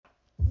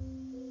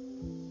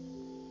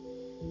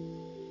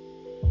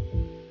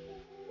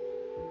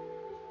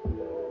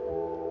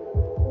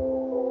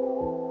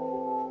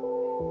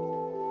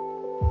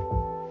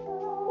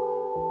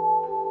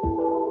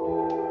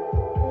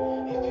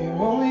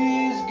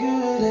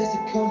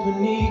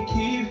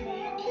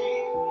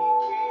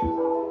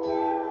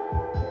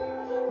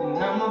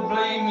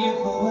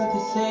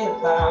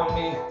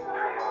me.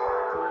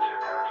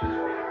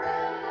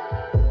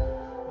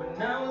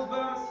 When I was by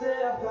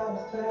myself, I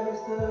was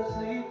fast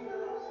asleep.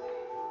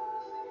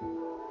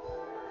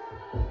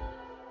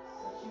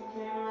 Since you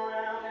came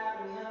around, I've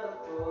been up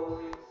for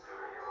weeks.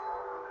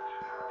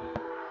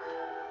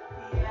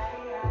 Yeah.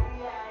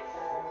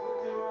 With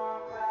the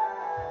wrong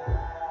vibe.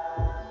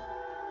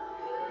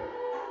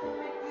 I can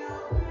make you a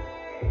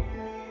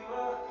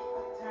believer.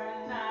 Turn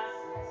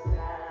nonsense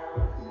down.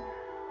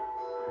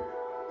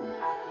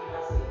 I keep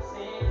my seats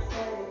in the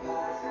steady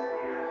vibes.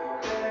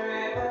 Better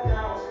if I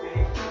don't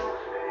speak.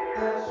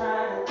 Girls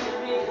trying to get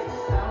me just to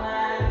stop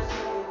lying and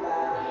shit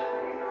about.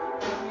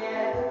 Push me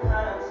at the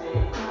crime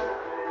scene.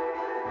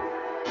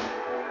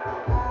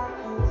 I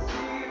can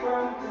see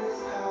from this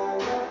high.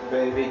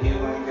 Baby, you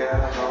ain't got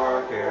a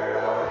heart,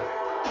 girl.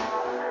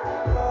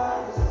 All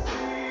you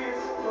see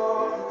is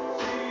for the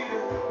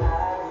cheater.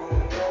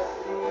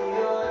 Obviously,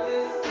 you're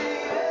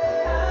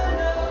deceiving.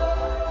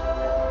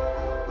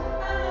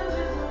 I know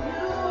just who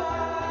you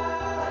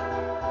are.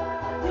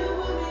 You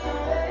put me on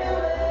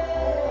layaway.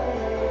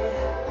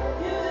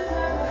 You just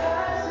like a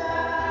hot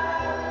shot.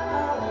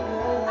 Oh,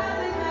 yeah. I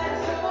think that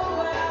it's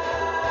over.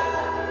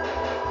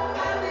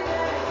 I think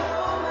that it's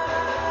over.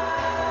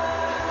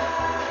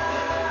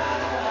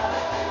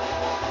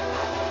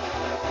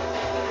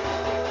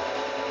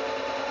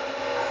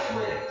 I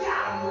swear to God,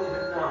 I'm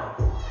moving on.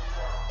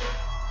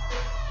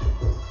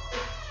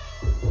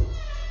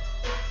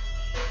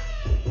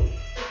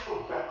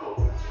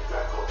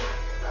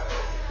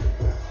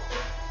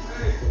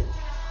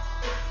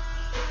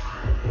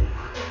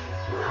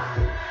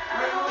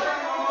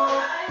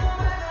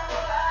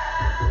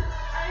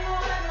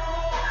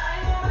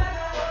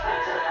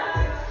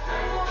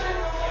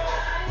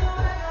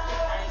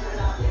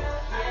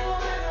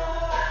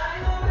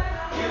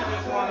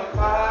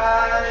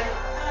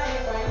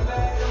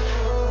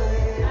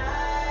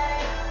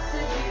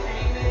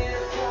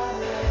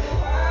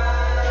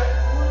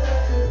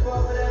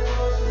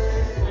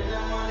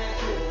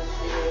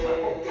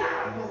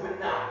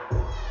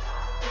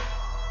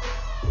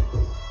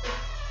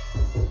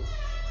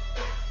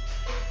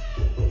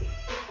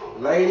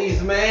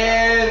 Ladies,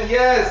 man,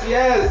 yes,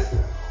 yes.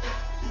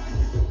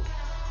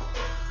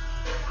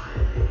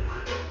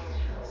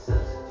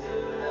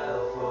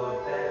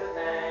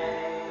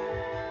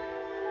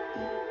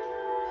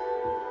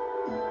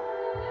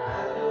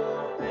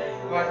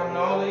 Like I'm the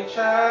only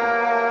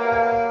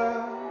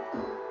child.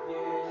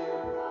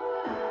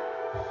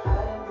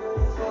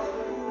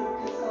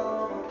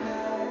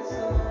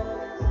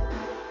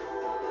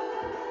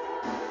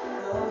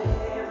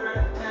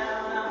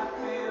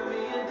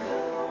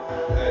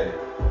 Hey.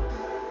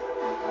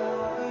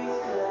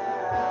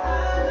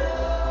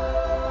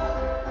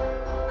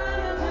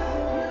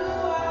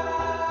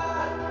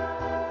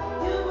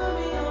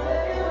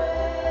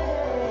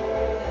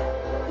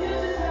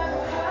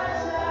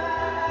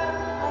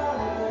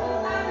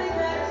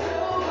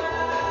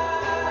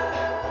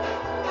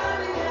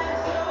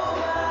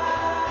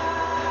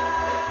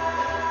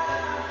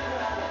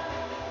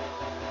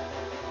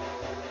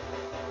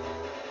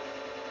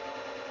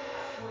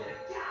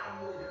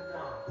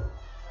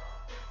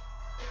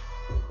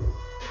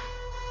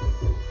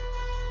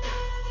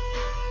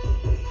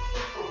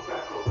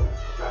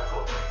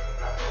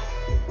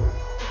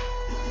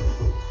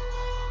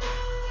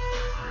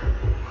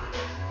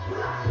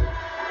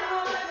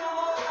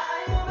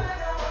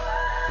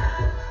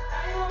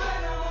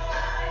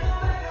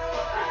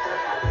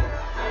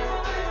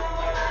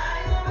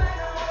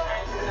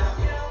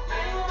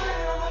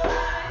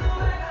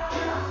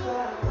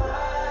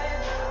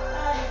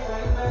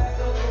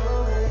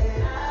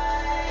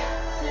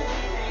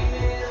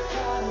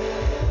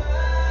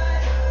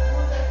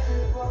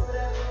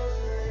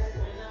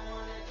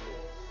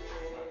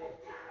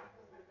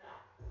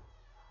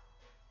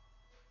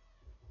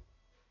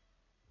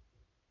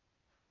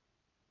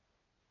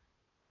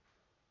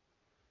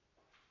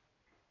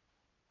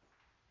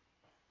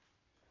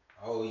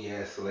 Oh,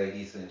 yes,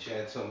 ladies and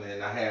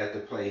gentlemen, I had to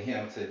play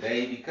him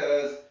today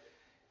because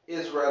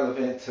it's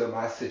relevant to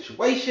my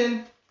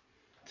situation.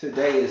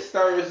 Today is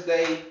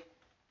Thursday,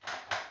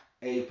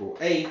 April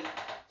 8th,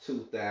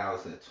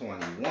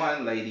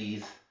 2021.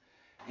 Ladies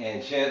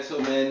and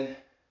gentlemen,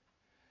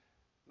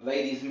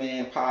 Ladies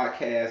Man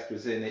podcast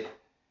presented,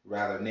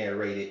 rather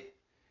narrated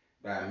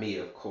by me,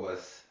 of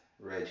course,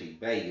 Reggie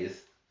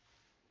Vegas.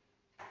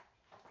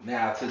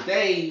 Now,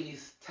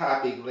 today's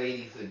topic,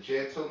 ladies and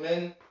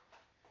gentlemen,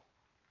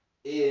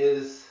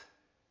 is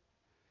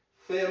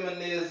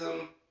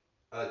feminism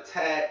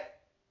attack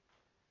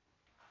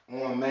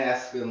on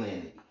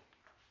masculinity.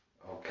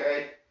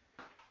 Okay?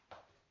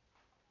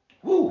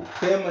 Woo!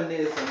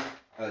 Feminism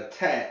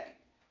attack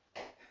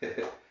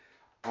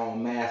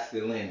on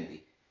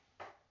masculinity.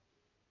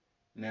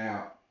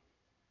 Now,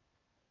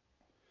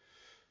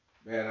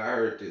 man, I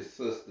heard this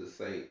sister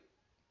say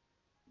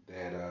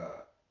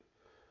that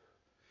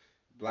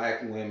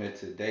black women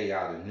today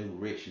are the new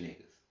rich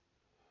niggas.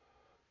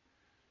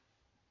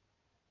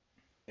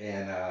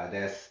 And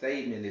that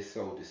statement is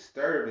so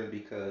disturbing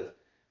because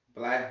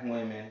black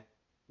women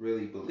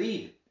really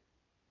believe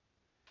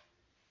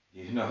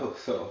it.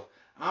 So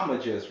I'ma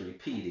just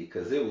repeat it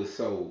because it was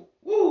so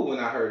woo when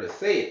I heard her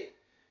say it.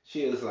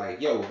 She was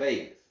like, yo,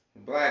 Vegas,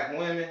 black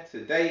women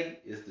today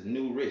is the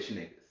new rich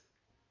niggas.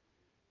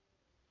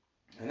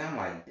 And I'm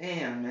like,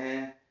 damn,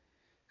 man.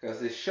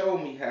 Because it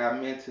showed me how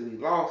mentally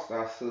lost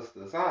our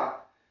sisters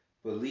are,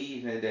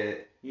 believing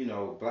that,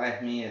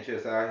 black men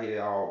just out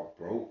here all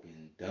broke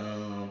and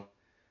dumb.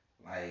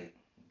 Like,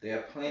 there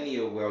are plenty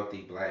of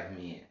wealthy black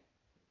men,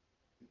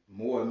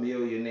 more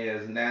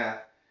millionaires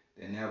now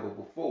than ever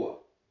before.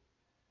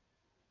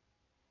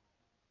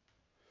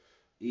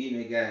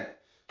 Even got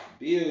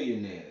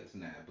billionaires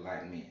now,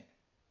 black men,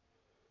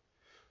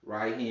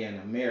 right here in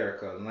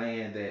America,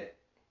 land that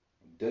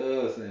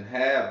does and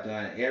have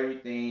done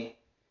everything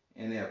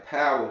in their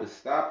power to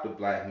stop the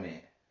black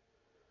man.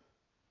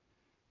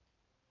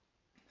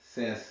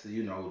 Since,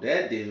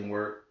 that didn't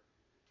work,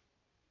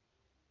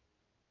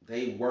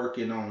 they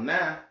working on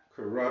now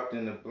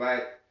corrupting the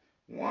black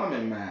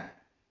woman mind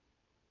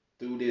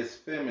through this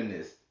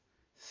feminist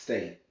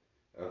state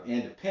of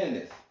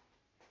independence.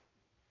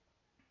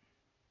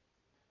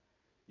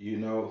 You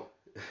know,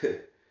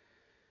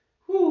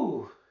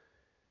 whew,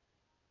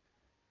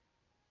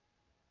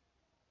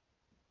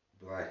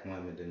 black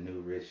women, the new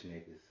rich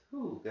niggas.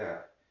 Whew, God.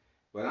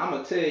 But I'm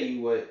gonna tell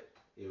you what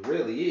it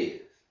really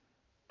is.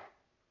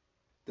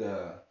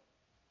 The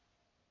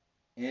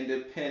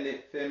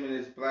independent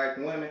feminist black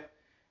women,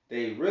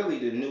 they really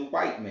the new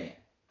white man.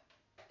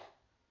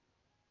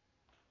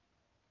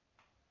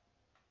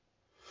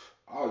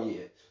 Oh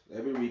yeah.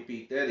 Let me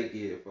repeat that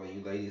again for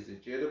you, ladies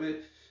and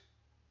gentlemen.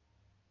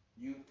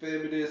 You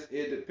feminist,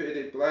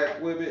 independent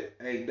black women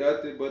ain't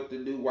nothing but the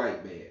new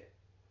white man.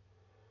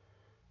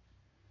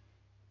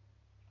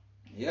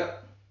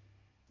 Yep.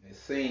 It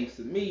seems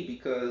to me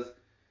because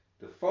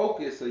the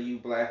focus of you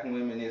black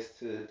women is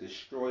to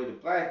destroy the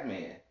black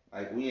man.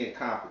 Like we in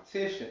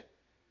competition,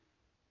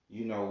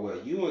 you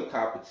in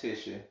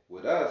competition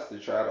with us to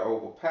try to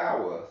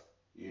overpower us,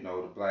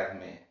 the black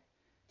man.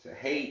 To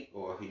hate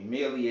or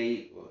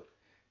humiliate or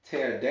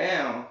tear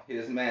down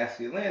his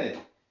masculinity.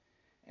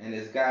 And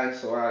it's gotten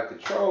so out of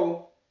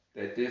control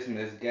that this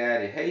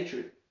misguided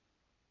hatred,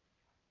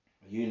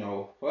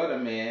 for the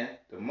man,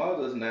 the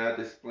mother's now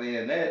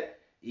displaying that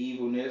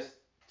evilness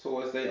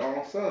towards their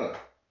own son.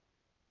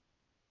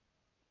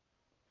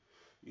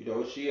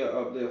 She'll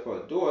uplift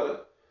her daughter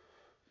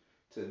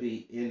to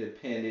be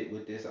independent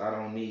with this I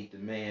don't need the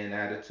man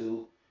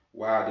attitude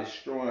while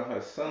destroying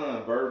her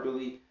son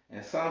verbally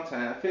and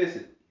sometimes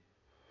physically.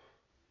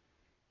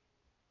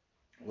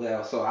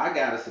 Well, so I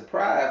got a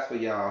surprise for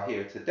y'all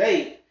here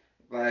today,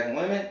 black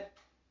women.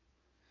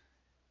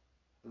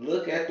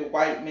 Look at the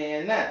white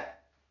man now.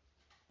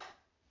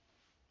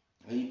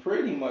 He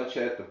pretty much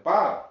at the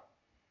bottom.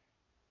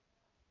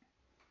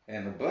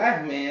 And the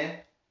black man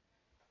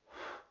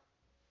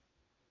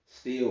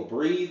still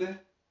breathing,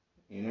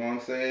 you know what I'm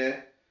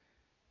saying?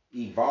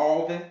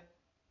 Evolving.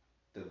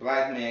 The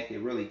black man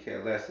can really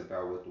care less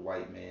about what the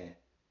white man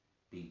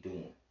be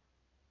doing.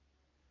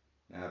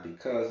 Now,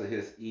 because of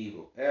his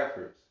evil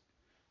efforts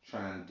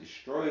trying to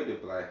destroy the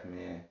black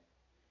man,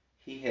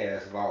 he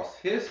has lost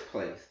his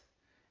place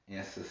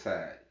in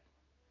society.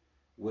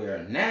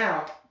 Where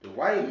now the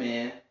white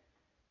man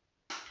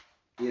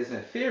is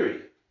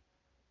inferior.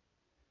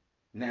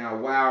 Now,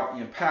 while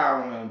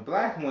empowering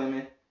black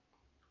women,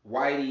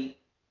 Whitey,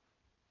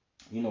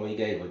 he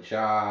gave her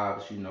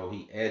jobs,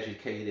 he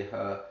educated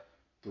her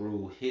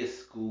through his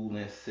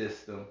schooling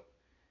system.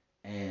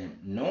 And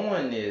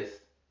knowing this,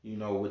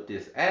 with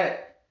this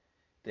act,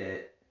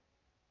 that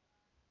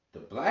the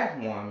black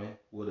woman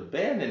would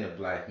abandon the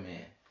black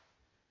man.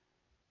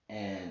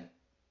 And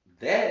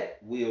that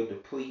will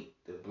deplete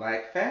the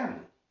black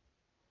family,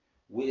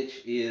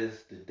 which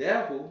is the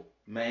devil's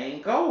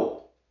main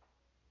goal.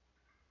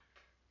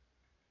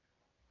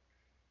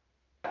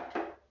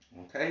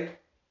 Okay?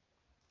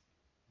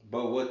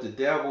 But what the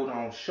devil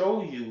don't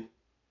show you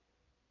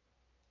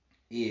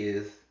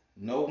is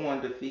no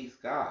one defeats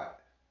God.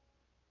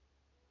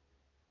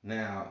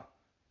 Now,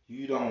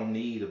 you don't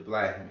need a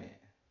black man.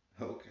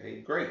 Okay,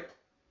 great.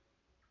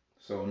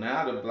 So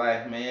now the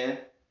black man,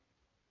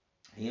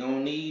 he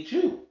don't need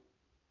you.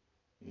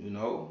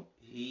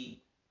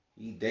 He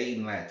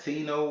dating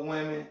Latino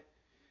women,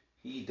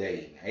 he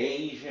dating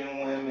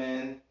Asian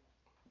women,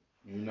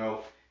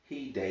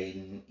 he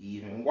dating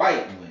even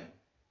white women.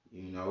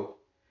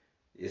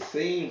 It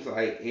seems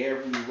like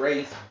every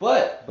race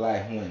but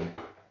black women.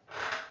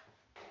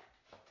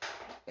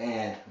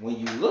 And when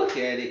you look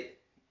at it,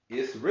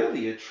 it's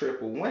really a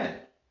triple win.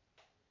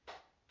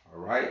 All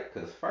right?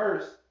 Because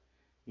first,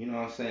 by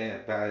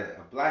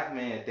a black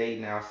man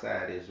dating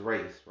outside his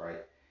race,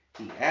 right?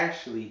 He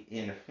actually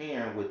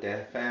interfering with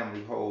that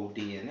family whole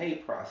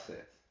DNA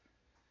process.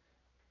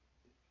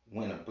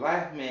 When a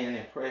black man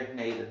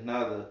impregnates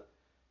another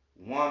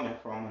woman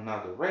from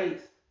another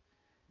race,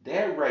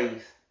 that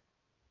race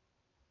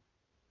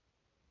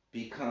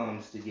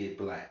becomes to get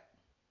black.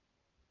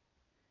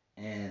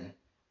 And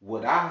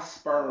with our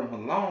sperm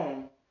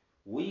alone,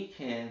 we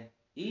can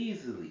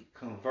easily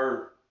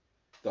convert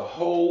the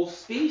whole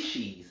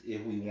species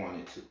if we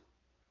wanted to.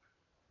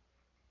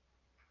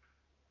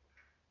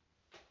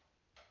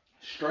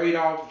 Straight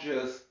off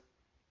just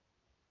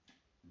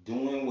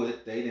doing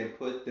what they didn't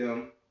put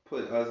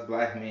us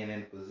black men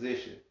in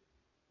position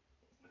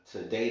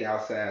to date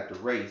outside the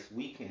race,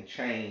 we can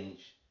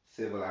change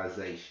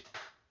civilization.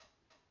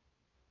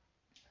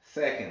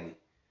 Secondly,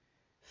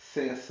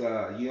 since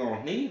you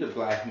don't need a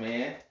black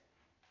man,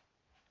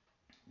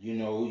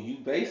 you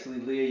basically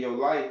live your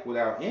life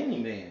without any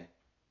man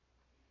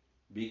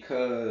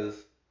because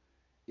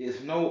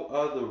it's no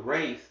other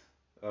race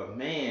of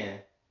man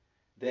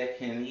that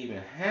can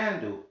even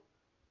handle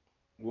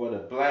what a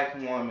black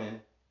woman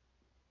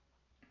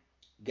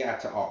got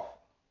to offer.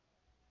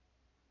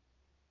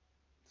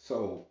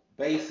 So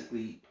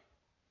basically,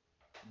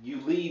 you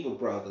leave a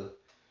brother,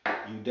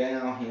 you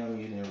down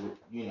him,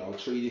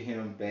 treated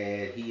him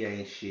bad, he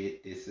ain't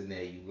shit, this and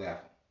that, you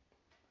left him.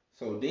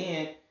 So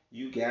then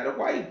you got a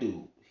white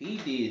dude, he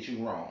did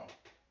you wrong.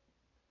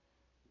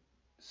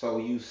 So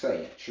you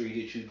say,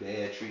 treated you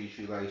bad, treated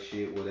you like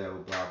shit, whatever,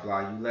 blah,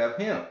 blah, you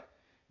left him.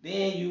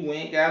 Then you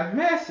went got a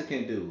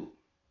Mexican dude.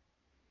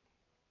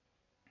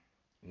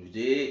 You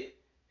did.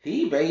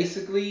 He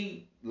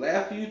basically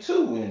left you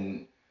too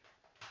and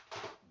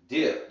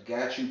dipped,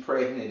 got you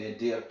pregnant and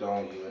dipped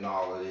on you and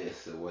all of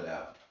this or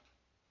whatever.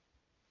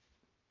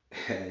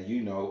 And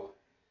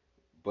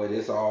but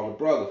it's all the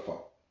brother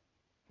fault,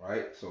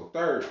 right? So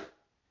third,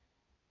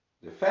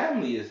 the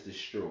family is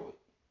destroyed.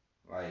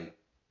 Like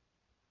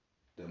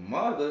the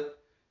mother,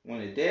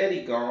 when the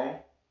daddy gone,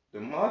 the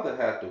mother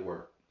had to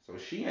work. So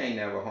she ain't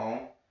never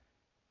home,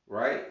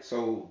 right?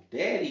 So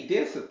daddy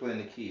discipline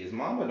the kids.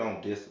 Mama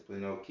don't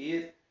discipline no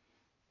kids.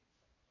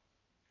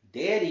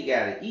 Daddy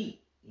gotta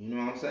eat. You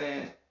know what I'm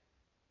saying?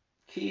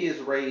 Kids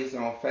raised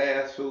on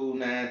fast food,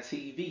 now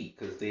TV,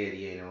 cause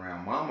daddy ain't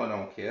around. Mama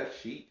don't care.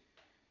 She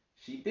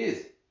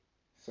busy.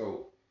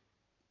 So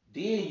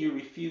then you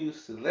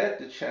refuse to let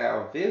the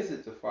child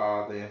visit the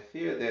father and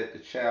fear that the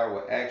child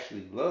will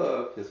actually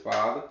love his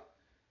father.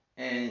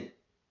 And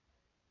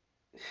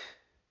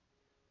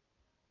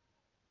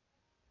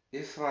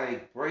it's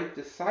like break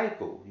the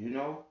cycle,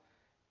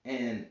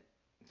 And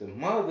the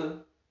mother,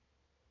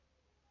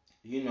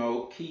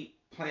 keep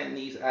planting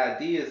these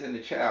ideas in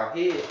the child's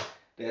head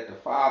that the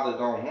father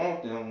don't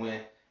want them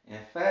when in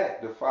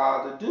fact the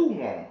father do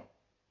want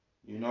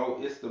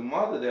them. It's the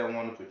mother that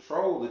want to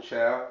control the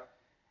child,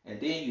 and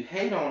then you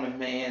hate on the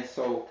man,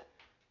 so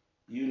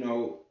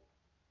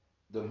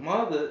the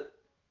mother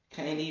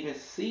can't even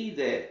see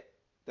that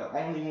the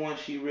only one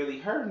she really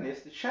hurting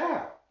is the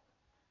child.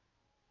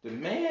 The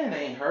man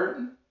ain't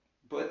hurting,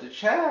 but the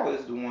child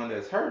is the one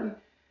that's hurting.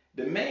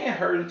 The man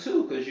hurting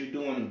too, because you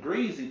doing him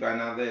greasy by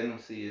not letting him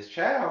see his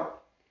child.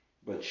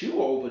 But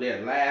you over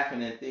there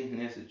laughing and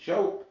thinking it's a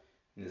joke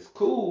and it's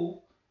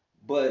cool,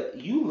 but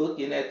you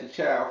looking at the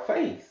child's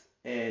face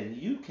and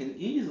you can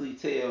easily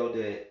tell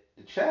that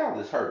the child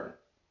is hurting.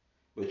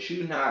 But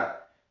you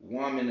not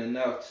woman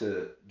enough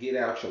to get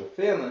out your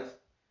feelings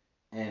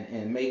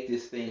and make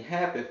this thing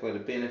happen for the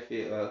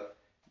benefit of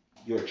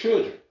your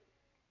children.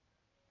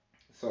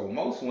 So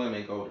most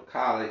women go to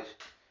college,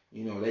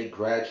 they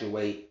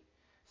graduate,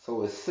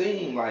 so it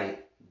seems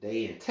like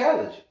they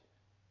intelligent.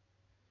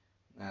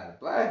 Now the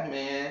black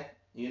man,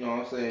 you know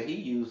what I'm saying, he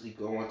usually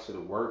go into the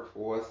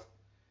workforce.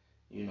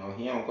 He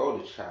don't go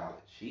to college.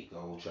 He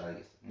go try to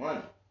get some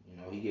money.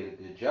 He get a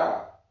good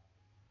job.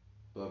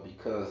 But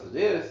because of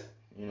this,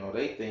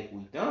 they think we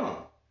dumb.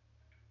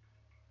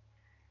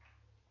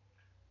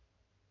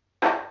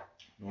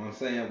 You know what I'm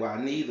saying? While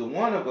neither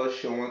one of us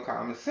showing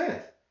common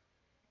sense.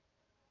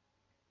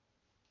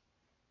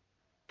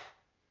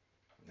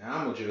 Now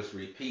I'm going to just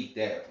repeat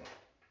that one.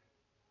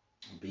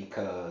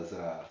 Because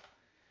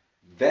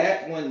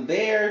that one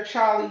there,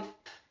 Charlie,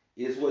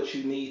 is what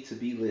you need to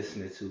be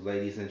listening to,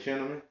 ladies and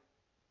gentlemen.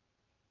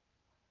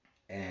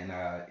 And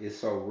it's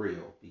so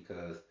real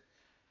because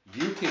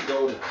you can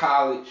go to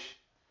college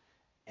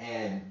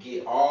and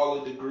get all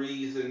the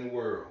degrees in the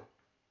world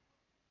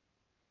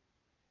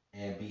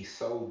and be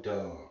so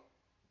dumb,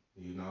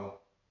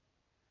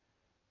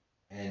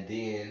 and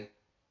then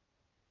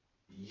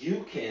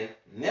you can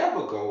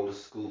never go to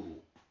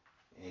school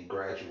and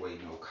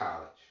graduate no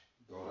college.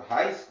 Go to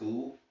high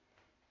school,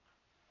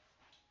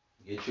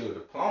 get your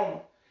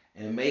diploma,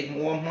 and make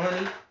more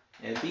money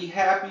and be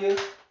happier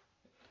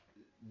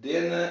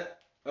than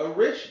a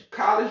rich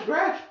college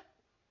graduate.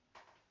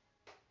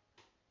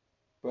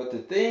 But the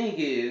thing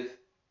is,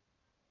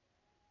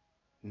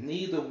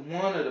 neither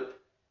one of the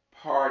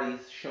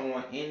parties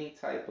showing any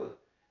type of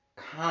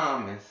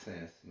common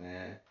sense,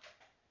 man.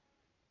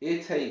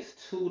 It takes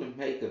two to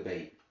make a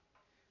baby.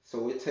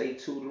 So it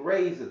takes two to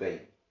raise a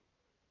baby.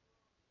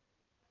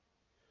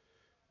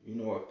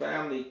 A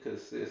family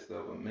consists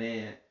of a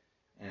man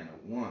and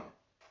a woman.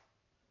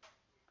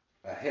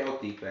 A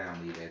healthy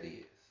family, that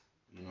is.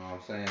 You know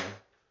what I'm saying?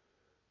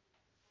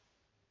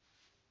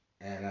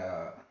 And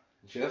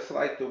just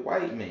like the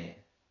white man,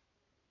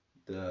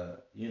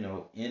 the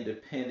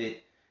independent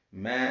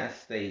mind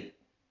state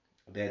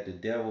that the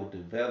devil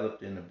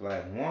developed in the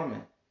black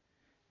woman,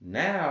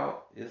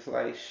 now it's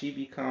like she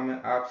becoming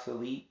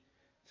obsolete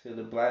to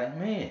the black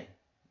man.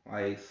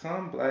 Like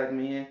some black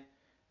men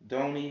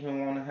don't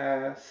even want to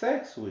have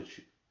sex with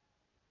you.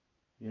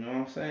 You know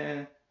what I'm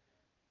saying?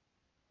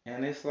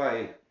 And it's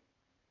like,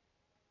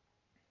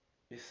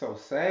 it's so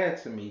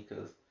sad to me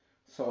because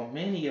so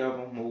many of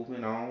them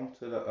moving on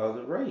to the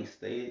other race.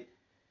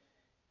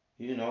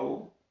 You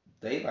know,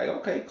 they like,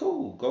 okay,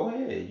 cool, go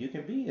ahead. You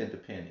can be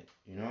independent.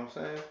 You know what I'm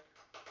saying?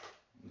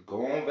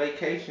 Go on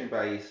vacation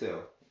by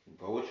yourself.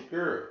 Go with your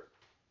girl.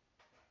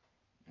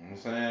 You know what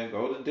I'm saying?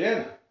 Go to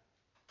dinner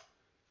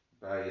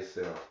by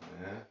yourself,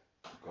 man.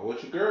 Go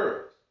with your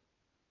girls.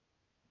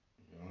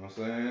 You know what I'm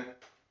saying?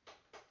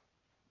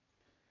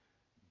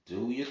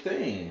 Do your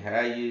thing.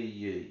 Have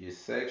your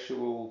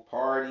sexual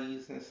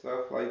parties and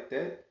stuff like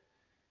that.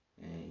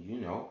 And, you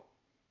know,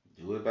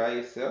 do it by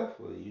yourself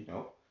or, you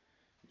know,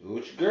 do it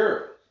with your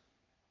girls.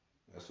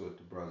 That's what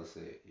the brother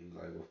said. He was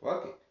like, well,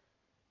 fuck it.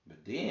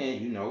 But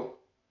then, you know,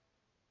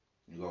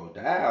 you gonna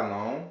die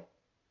alone,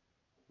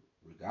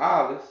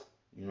 regardless.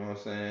 You know what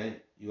I'm saying?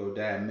 You gonna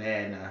die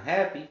mad and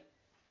unhappy.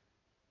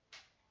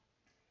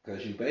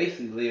 Because you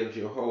basically lived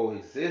your whole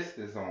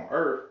existence on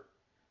earth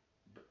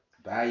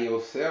by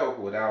yourself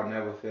without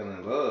never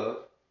feeling love.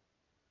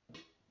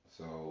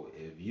 So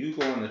if you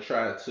going to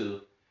try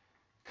to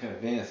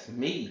convince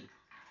me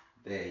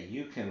that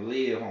you can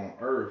live on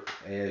earth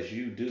as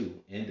you do,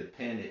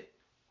 independent,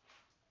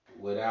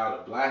 without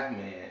a black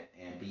man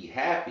and be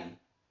happy,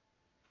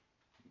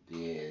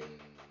 then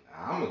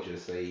I'ma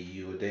just say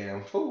you a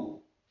damn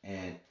fool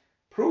and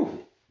prove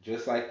it.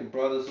 Just like the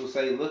brothers will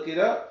say, look it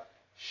up.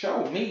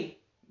 Show me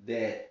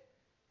that,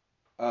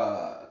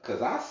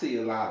 cause I see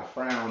a lot of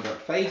frowned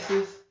up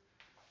faces.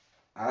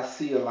 I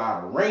see a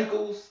lot of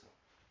wrinkles.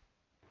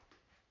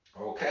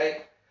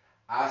 Okay,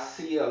 I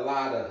see a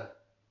lot of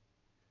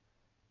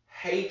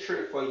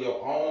hatred for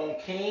your own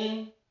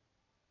king.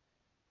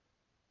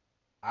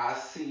 I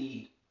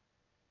see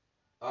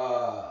a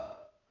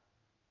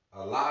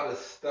lot of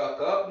stuck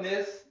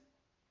upness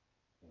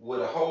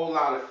with a whole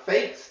lot of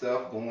fake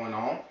stuff going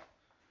on.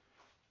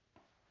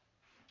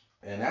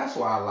 And that's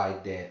why I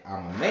like that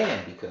I'm a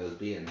man, because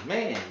being a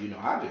man, you know,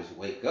 I just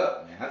wake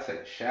up, man. I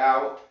take a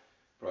shower,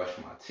 brush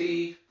my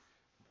teeth,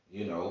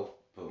 you know,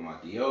 put my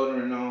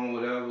deodorant on,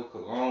 whatever,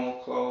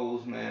 cologne,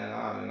 clothes, man,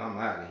 and I'm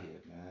out of here,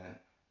 man.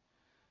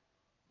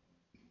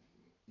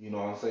 You know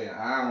what I'm saying?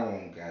 I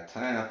don't got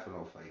time for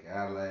no fake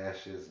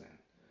eyelashes and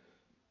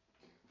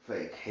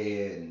fake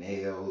hair and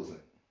nails and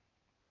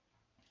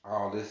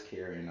all this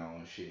carrying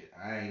on shit.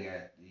 I ain't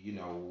got, you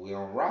know, we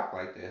don't rock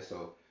like that.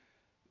 So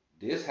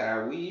this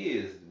how we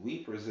is. We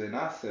present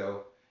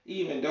ourselves,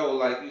 even though,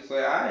 like you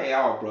say, I ain't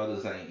all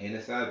brothers ain't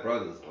innocent.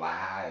 Brothers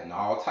lie and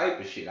all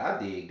type of shit. I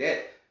dig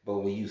that.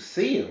 But when you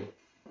see him,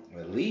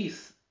 at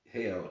least,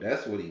 hell,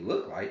 that's what he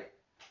look like.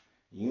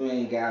 You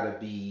ain't gotta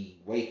be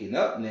waking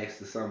up next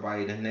to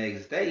somebody the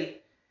next day,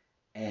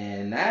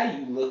 and now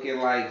you looking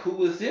like,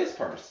 who is this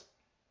person?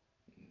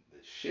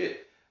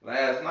 Shit.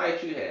 Last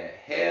night you had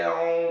hair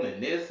on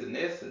and this and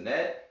this and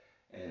that,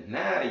 and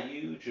now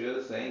you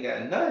just ain't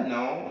got nothing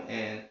on,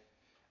 and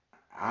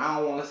I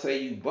don't want to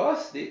say you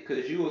busted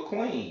because you a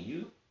queen.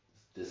 You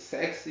the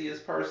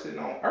sexiest person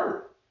on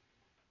earth.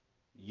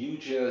 You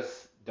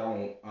just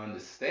don't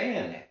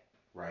understand that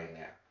right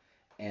now.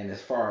 And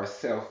as far as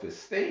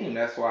self-esteem,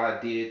 that's why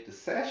I did the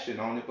session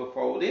on it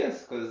before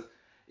this, because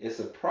it's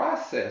a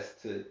process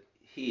to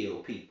heal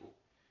people.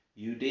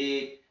 You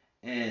dig?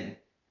 And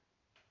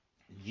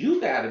you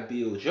got to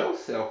build your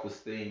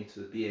self-esteem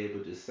to be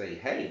able to say,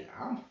 hey,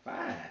 I'm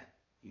fine.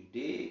 You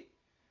dig?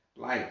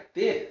 Like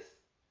this.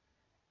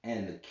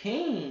 And the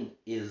king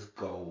is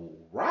go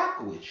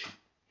rock with you.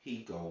 He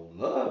go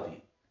love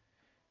you.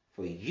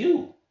 For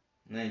you.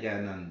 It ain't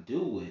got nothing to do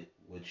with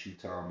what you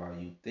talking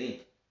about you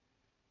think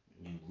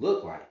you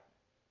look like.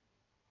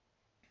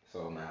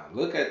 So now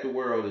look at the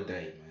world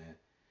today, man.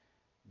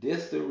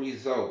 This the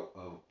result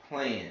of a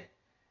plan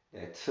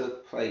that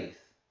took place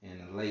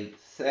in the late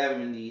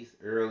 70s,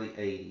 early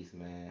 80s,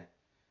 man.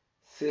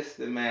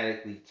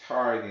 Systematically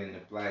targeting the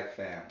black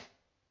family.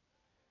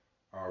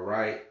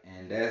 Alright?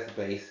 And that's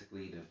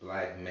basically the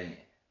black man.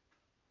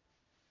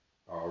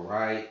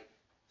 Alright?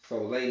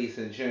 So ladies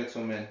and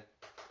gentlemen,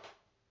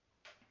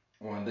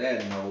 on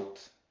that note,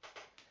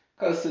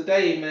 because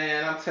today,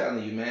 man, I'm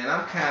telling you, man,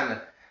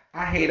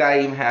 I hate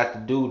I even have to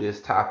do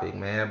this topic,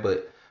 man,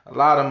 but a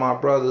lot of my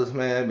brothers,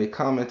 man, be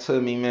coming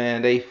to me,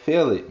 man, they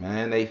feel it,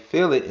 man, they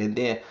feel it, and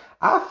then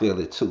I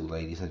feel it too,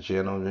 ladies and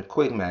gentlemen.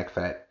 Quick mac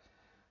fact,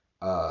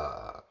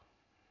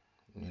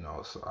 you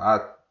know, so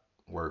I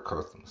work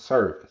customer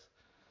service,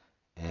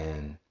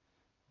 and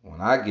when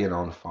I get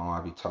on the phone,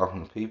 I be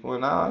talking to people,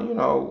 and you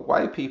know,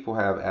 white people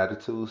have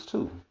attitudes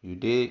too, you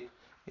dig?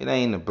 It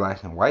ain't a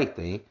black and white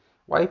thing.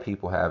 White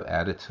people have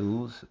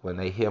attitudes. When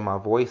they hear my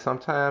voice,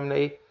 sometimes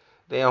they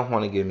don't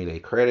want to give me their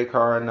credit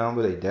card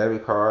number, their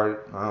debit card.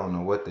 I don't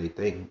know what they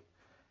think.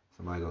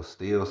 Somebody go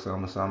steal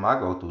something or something. I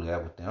go through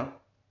that with them.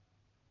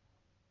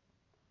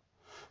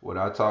 When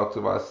I talk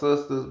to my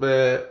sisters,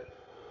 man,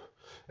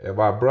 and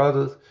my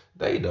brothers,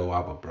 they know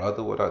I'm a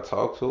brother when I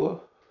talk to her.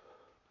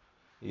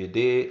 You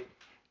did.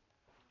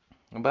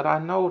 But I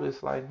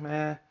noticed, like,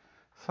 man,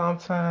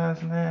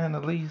 sometimes, man,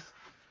 at least,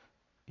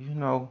 you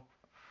know,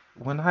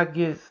 when I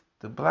get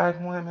the black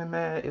women,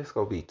 man, it's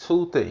gonna be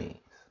two things.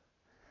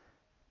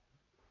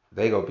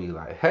 They gonna be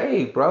like,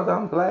 hey, brother,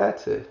 I'm glad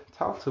to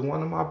talk to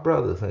one of my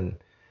brothers. And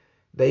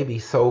they be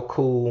so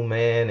cool,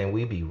 man, and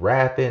we be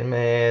rapping,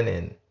 man,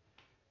 and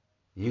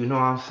you know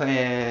what I'm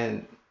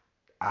saying?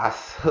 I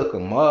hook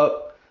them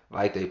up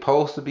like they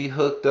supposed to be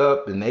hooked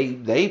up, and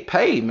they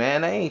pay,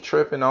 man. They ain't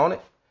tripping on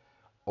it.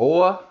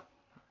 Or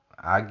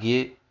I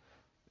get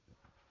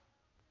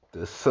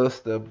the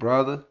sister,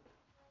 brother.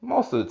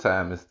 Most of the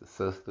time it's the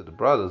sister. The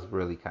brothers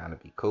really kind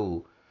of be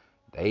cool.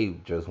 They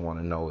just want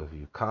to know if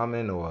you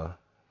coming or,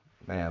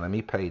 man, let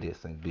me pay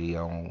this and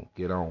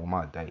get on with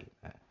my date,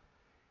 man.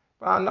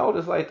 But I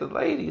notice like the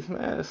ladies,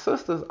 man, the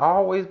sisters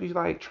always be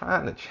like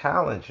trying to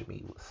challenge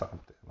me with something.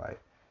 Like,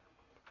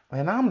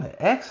 and I'm the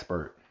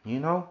expert, you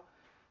know?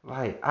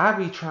 Like, I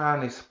be trying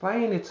to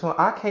explain it to them.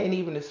 I can't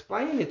even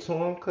explain it to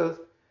them because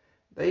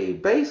they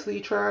basically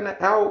trying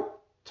to out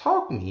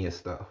talk me and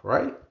stuff,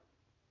 right?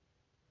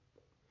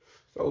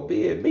 So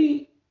being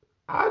me,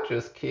 I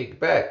just kick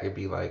back and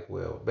be like,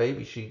 well,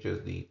 maybe she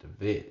just need to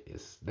vent and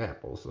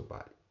snap on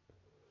somebody.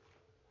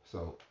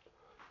 So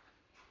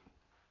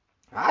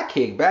I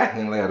kick back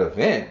and let her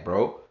vent,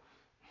 bro.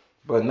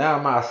 But now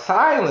my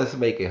silence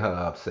making her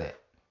upset.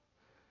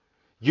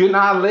 You're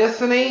not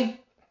listening?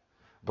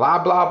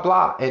 Blah, blah,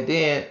 blah. And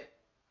then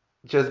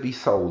just be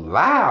so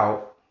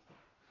loud,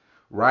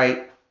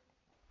 right?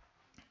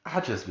 I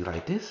just be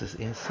like, this is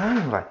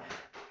insane. Like,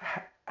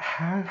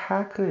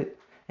 how could?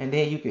 And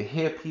then you can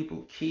hear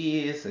people,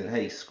 kids, and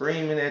hey,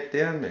 screaming at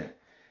them, and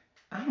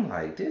I'm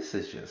like, this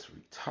is just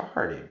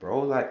retarded,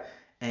 bro. Like,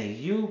 and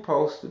you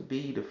supposed to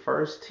be the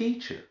first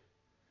teacher.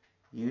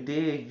 You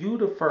did. You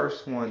the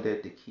first one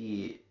that the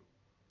kid,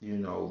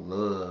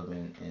 love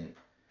and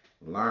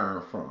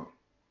learn from.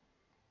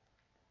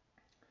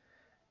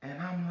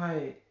 And I'm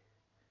like,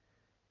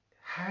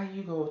 how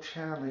you gonna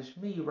challenge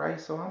me, right?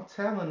 So I'm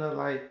telling her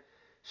like,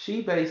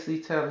 she basically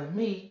telling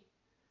me,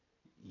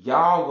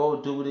 y'all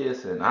go do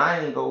this and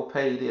I ain't go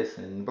pay this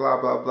and blah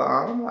blah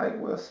blah. I'm like,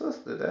 well,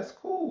 sister, that's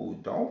cool.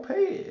 Don't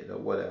pay it or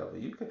whatever.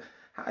 You can.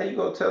 How you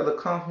gonna tell the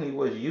company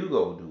what you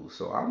go do?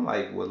 So I'm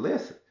like, well,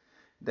 listen,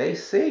 they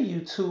send you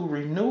two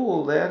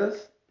renewal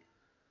letters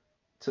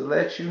to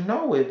let you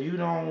know if you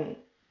don't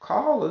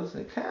call us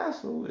and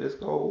cancel, it's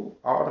go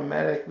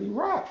automatically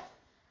rock.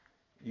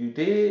 You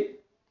did.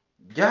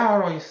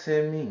 Y'all don't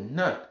send me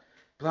nothing.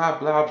 Blah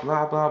blah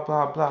blah blah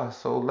blah blah.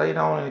 So later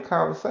on in the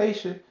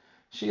conversation,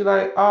 she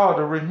like, oh,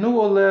 the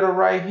renewal letter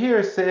right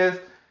here says,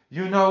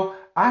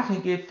 I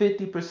can get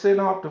 50%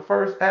 off the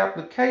first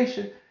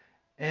application,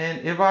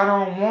 and if I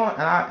don't want,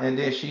 and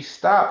then she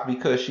stopped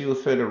because she was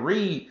finna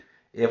read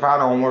if I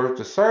don't work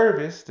the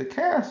service to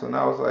cancel. And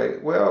I was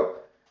like, well,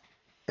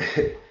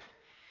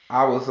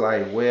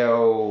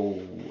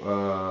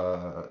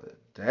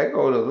 there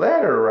go the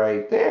letter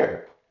right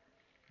there,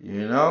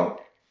 you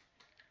know.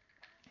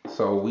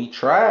 So we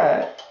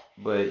tried,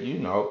 but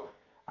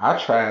I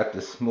tried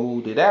to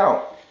smooth it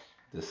out.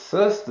 The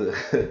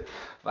sister,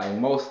 like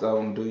most of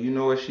them do, you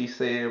know what she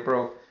said,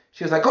 bro?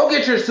 She was like, "Go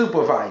get your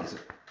supervisor."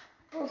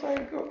 I was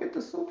like, "Go get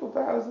the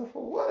supervisor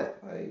for what?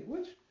 Like,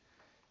 which?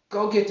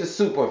 Go get the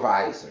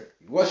supervisor.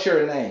 What's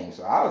your name?"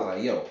 So I was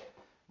like, "Yo,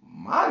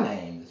 my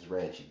name is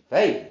Reggie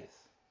Vegas."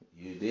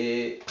 You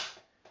did,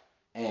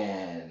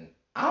 and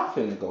I'm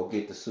finna go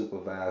get the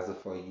supervisor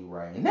for you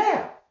right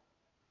now.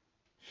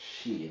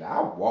 Shit,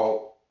 I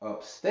walk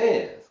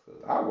upstairs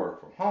because I work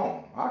from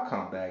home. I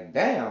come back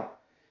down.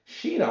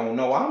 She don't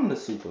know I'm the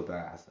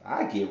supervisor.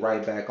 I get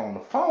right back on the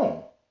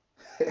phone.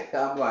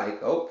 I'm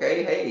like,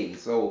 okay, hey,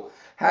 so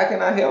how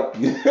can I help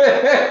you? God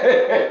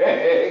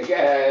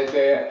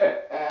damn.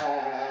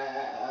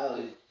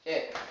 Oh,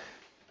 shit.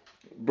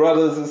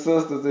 Brothers and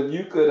sisters, if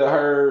you could have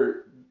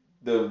heard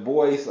the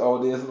voice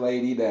on this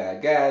lady now,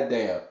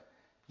 goddamn.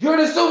 You're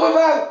the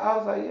supervisor? I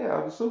was like, yeah,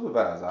 I'm the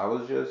supervisor. I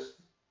was just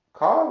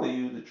calling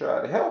you to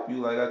try to help you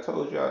like I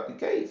told you out the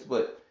gates.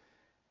 But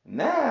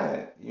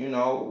now,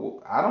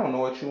 I don't know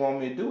what you want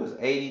me to do. It's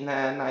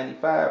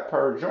 $89.95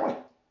 per joint.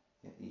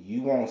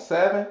 You want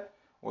seven,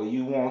 or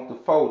you want the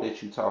four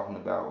that you talking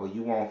about, or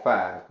you want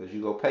five, because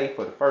you go pay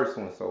for the first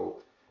one. So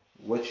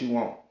what you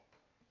want?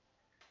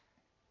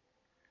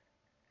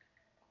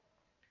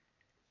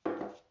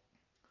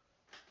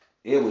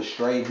 It was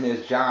straight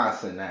Miss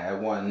Johnson now.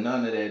 It wasn't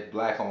none of that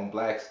black on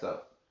black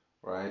stuff,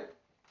 right?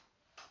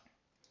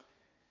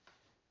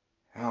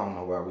 I don't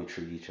know why we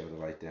treat each other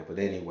like that. But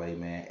anyway,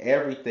 man,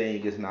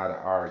 everything is not an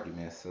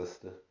argument,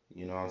 sister.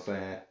 You know what I'm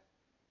saying?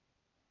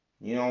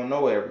 You don't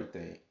know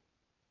everything.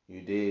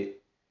 You did.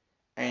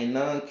 Ain't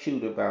nothing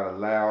cute about a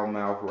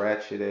loudmouth,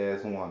 ratchet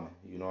ass woman.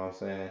 You know what I'm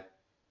saying?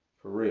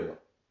 For real.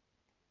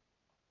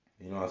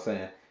 You know what I'm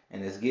saying?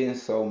 And it's getting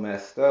so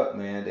messed up,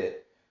 man,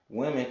 that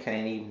women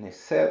can't even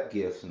accept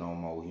gifts no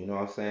more. You know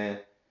what I'm saying?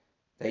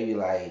 they be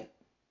like,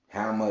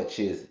 how much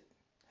is it?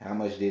 How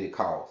much did it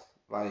cost?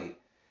 Like,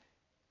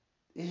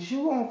 is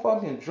you on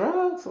fucking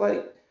drugs?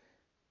 Like,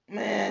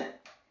 man,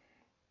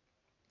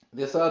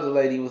 this other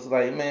lady was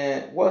like,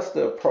 man, what's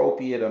the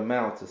appropriate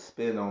amount to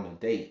spend on a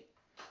date?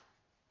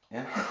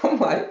 And I'm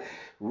like,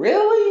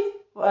 really?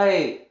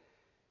 Like,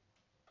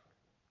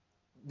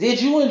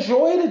 did you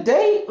enjoy the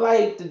date?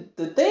 Like,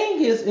 the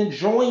thing is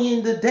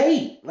enjoying the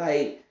date.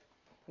 Like,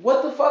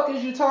 what the fuck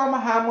is you talking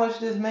about how much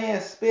this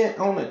man spent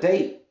on a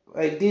date?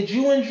 Like, did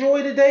you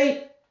enjoy the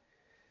date?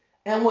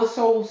 And what's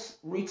so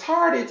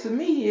retarded to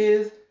me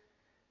is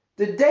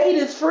the date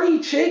is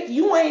free, chick.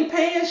 You ain't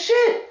paying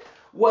shit.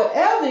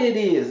 Whatever it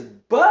is,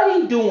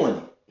 buddy doing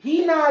it.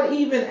 He not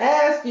even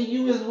asking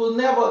you. It was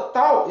never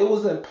thought. It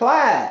was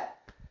implied.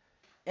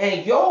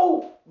 And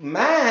your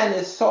mind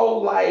is so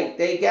like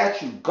they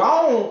got you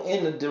gone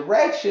in a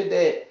direction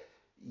that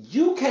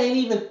you can't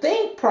even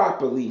think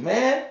properly,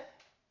 man.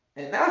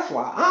 And that's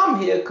why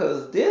I'm here,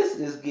 because this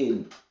is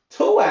getting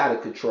too out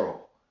of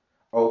control.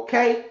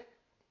 Okay?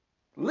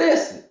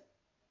 Listen,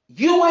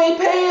 you ain't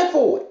paying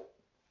for it.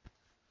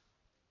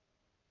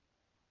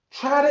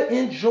 Try to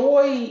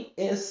enjoy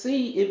and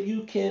see if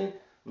you can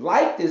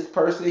like this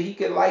person. He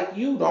can like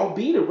you. Don't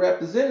be the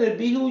representative.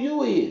 Be who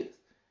you is.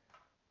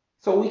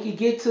 So we can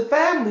get to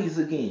families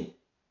again.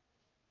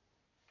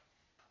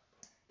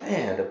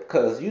 Man,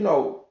 because,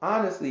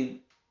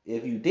 honestly,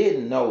 if you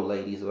didn't know,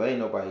 ladies, or ain't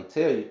nobody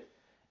tell you,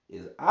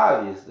 it's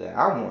obvious that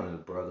I'm one of the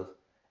brothers.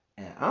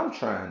 And I'm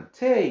trying to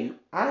tell you,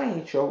 I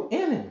ain't your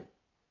enemy.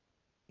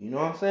 You know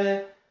what I'm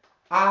saying?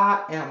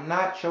 I am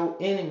not your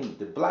enemy.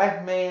 The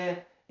black man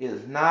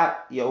is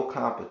not your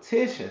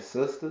competition,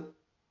 sister.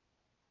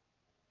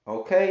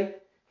 Okay?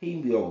 He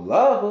your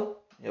lover,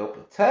 your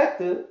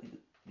protector,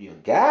 your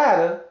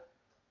guider.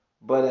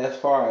 But as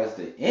far as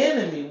the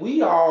enemy,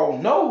 we all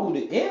know who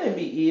the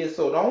enemy is.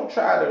 So don't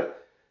try to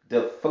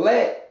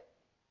deflect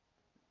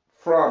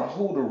from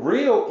who the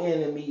real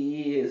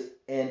enemy is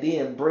and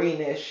then bring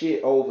that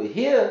shit over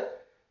here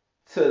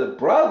to the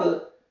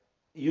brother.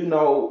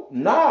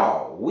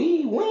 No,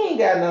 we ain't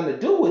got nothing to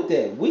do with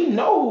that. We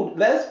know,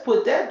 let's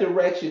put that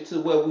direction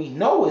to where we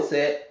know it's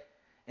at,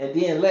 and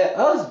then let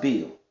us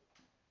build.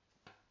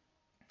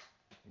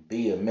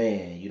 Be a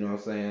man, you know what I'm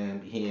saying?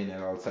 Be hearing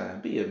that all the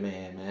time. Be a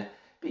man, man.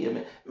 Be a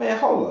man. Man,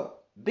 hold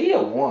up. Be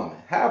a woman.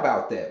 How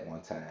about that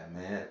one time,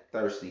 man?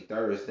 Thirsty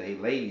Thursday,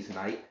 ladies'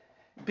 night.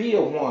 Be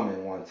a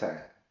woman one time,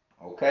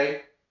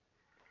 okay?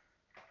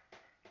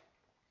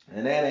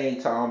 And that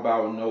ain't talking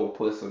about no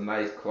put some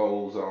nice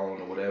clothes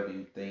on or whatever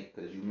you think,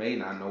 because you may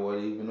not know what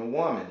even a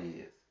woman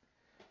is.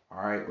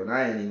 Alright, but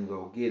I ain't even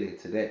gonna get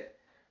into that.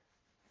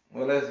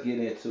 Well, let's get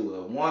into it.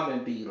 A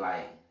woman be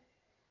like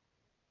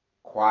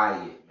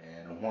quiet,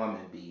 man. A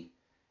woman be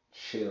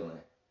chilling.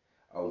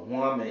 A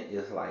woman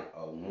is like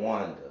a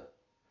wonder.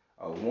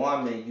 A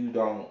woman, you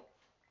don't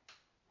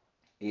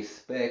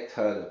expect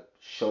her to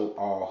show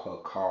all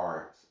her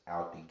cards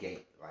out the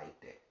gate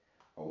like that.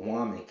 A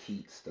woman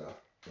keeps stuff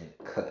in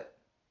the cut.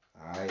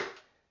 Alright?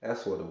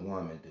 That's what a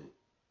woman do.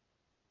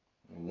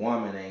 A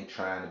woman ain't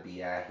trying to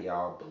be out here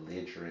all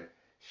belligerent.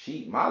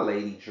 My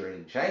lady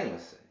drink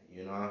Jameson,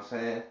 you know what I'm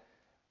saying?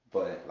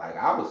 But like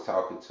I was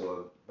talking to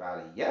her about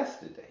it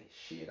yesterday.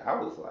 Shit,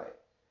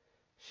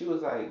 she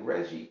was like,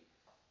 Reggie,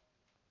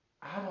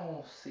 I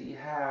don't see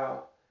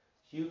how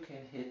you can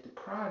hit the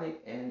chronic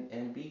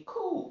and be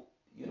cool.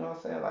 You know what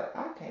I'm saying? Like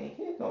I can't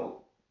hit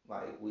no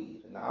like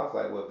weed. And I was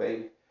like, well,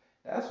 baby,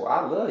 that's why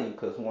I love you,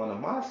 because one of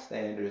my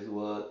standards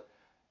was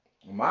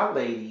my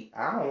lady.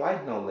 I don't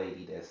like no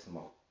lady that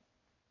smoke.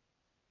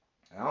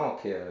 I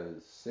don't care if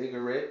it's a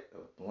cigarette,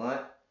 a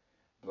blunt,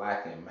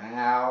 Black and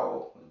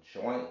Mild, a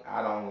joint.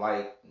 I don't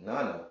like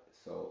none of it.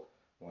 So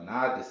when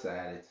I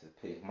decided to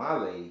pick my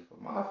lady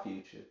for my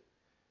future,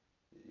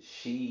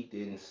 she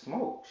didn't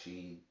smoke.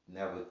 She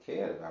never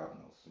cared about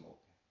no smoking.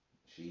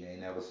 She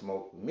ain't never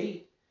smoked with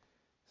me.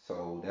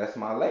 So that's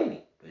my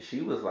lady. But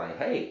she was like,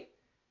 hey,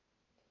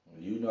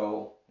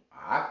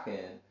 I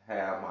can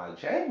have my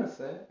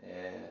Jameson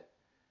and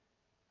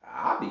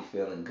I'll be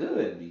feeling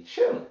good and be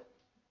chilling.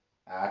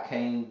 I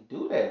can't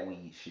do that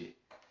weed shit.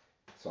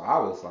 So I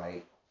was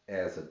like,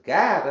 as a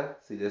guider,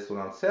 see, this is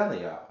what I'm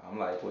telling y'all. I'm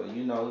like,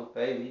 well,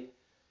 baby,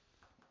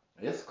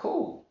 it's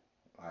cool.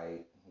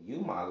 Like, you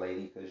my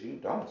lady, because you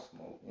don't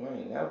smoke. You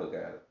ain't never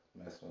got to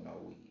mess with no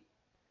weed.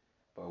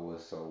 But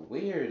what's so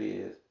weird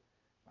is,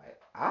 like,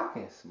 I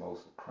can smoke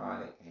some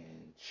chronic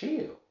and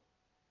chill.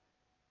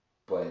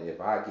 But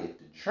if I get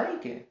to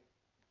drinking,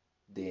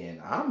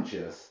 then I'm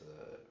just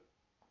a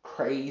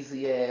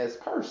crazy ass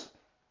person.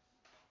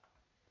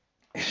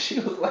 And she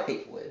was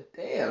like, well,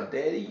 damn,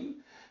 daddy,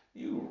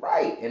 you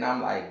right. And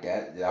I'm like,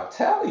 that I'm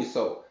telling you.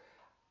 So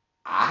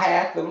I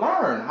had to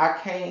learn. I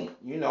can't,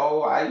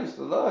 I used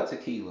to love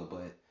tequila,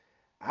 but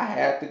I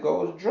had to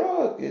go to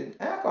drug and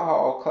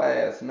alcohol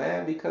class,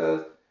 man,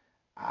 because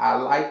I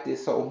liked it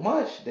so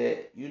much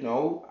that,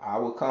 I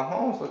would come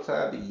home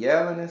sometimes be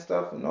yelling and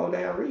stuff for no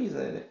damn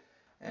reason.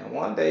 And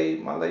one day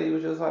my lady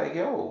was just like,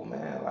 yo,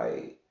 man,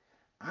 like,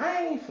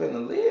 I ain't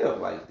finna live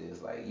like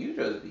this. Like, you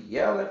just be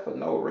yelling for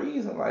no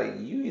reason. Like,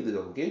 you either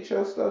go get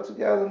your stuff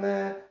together,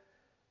 man,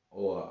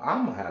 or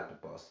I'm gonna have to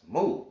bust a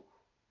move.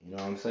 You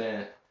know what I'm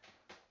saying?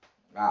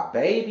 Our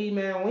baby,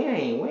 man, we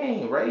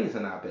ain't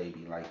raising our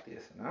baby like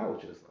this. And I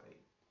was just like,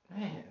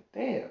 man,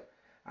 damn.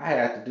 I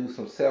had to do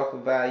some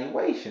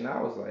self-evaluation.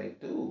 I was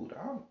like, dude,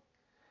 I'm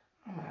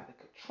out of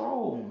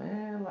control,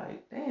 man.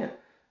 Like, damn.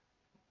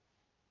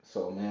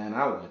 So, man,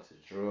 I went to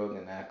drug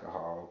and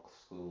alcohol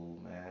school,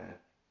 man.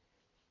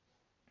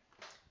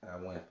 I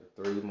went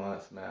for 3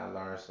 months, man. I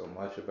learned so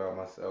much about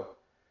myself.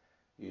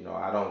 You know,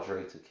 I don't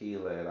drink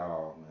tequila at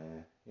all,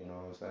 man. You know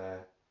what I'm saying?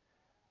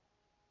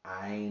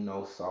 I ain't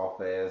no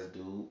soft ass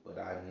dude, but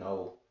I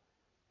know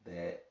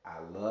that I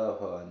love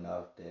her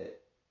enough that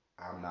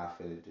I'm not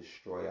finna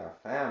destroy our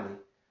family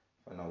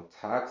for no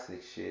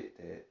toxic shit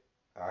that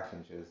I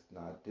can just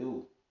not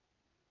do.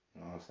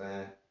 You know what I'm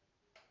saying?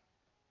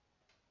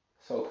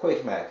 So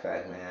quick Mac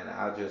fact, man.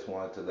 I just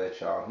wanted to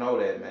let y'all know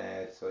that,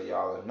 man, so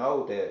y'all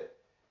know that,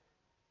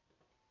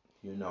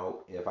 you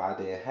know, if I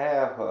didn't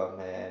have her,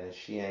 man, and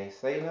she ain't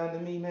say nothing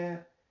to me,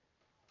 man,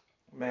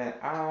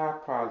 I'd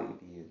probably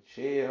be in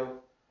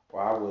jail,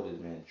 or I would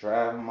have been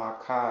driving my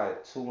car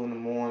at 2 in the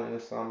morning or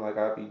something like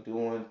I be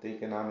doing,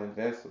 thinking I'm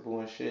invincible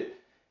and shit,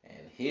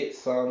 and hit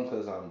something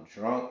because I'm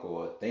drunk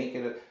or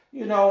thinking of,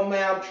 you know,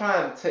 man, I'm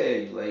trying to tell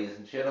you, ladies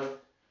and gentlemen,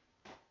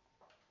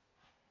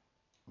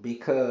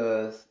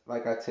 because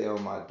like I tell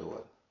my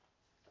daughter,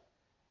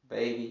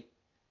 baby,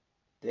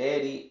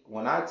 daddy,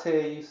 when I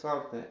tell you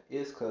something,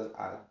 it's because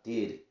I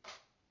did it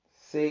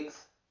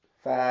 6,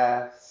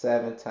 5,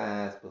 7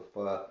 times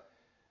before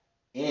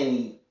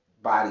anybody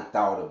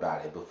thought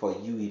about it, before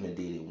you even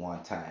did it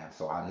one time.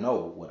 So I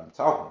know what I'm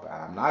talking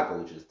about. I'm not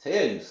going to just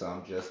tell you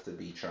something just to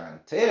be trying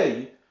to tell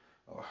you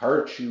or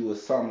hurt you or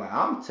something.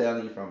 I'm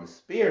telling you from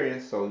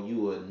experience so you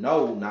will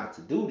know not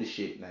to do the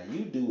shit. Now, you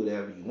do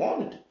whatever you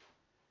want to do.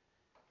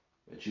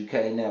 But you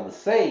can't never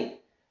say,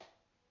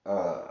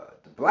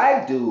 the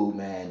black dude,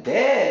 man,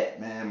 dad,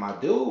 man, my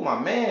dude, my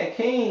man,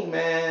 King,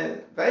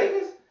 man,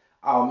 Vegas.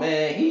 Oh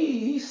man,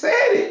 he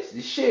said it.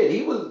 The shit.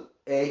 He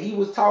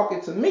was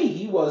talking to me.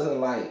 He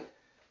wasn't like,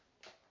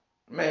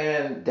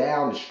 man,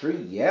 down the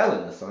street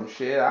yelling or some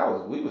shit.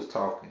 We was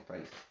talking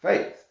face to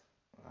face.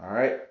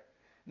 Alright?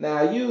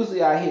 Now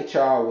usually I hit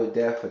y'all with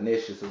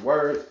definitions of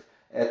words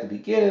at the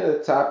beginning of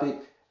the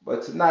topic,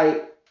 but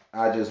tonight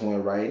I just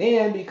went right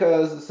in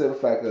because the simple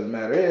fact of the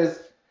matter is,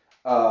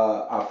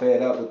 I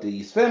fed up with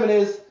these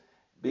feminists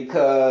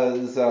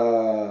because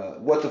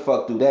what the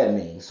fuck do that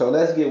mean? So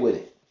let's get with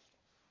it.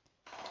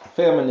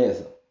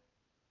 Feminism.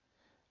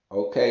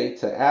 Okay,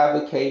 to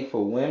advocate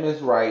for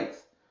women's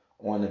rights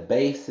on the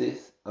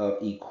basis of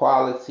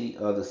equality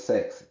of the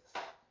sexes.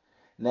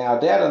 Now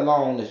that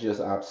alone is just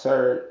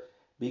absurd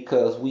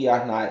because we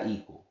are not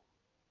equal.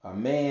 A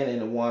man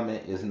and a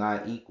woman is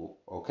not equal.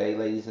 Okay,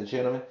 ladies and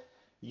gentlemen,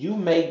 you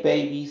make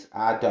babies,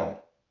 I don't.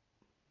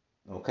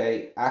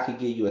 Okay, I could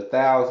give you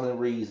 1,000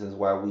 reasons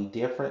why we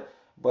different,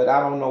 but I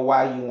don't know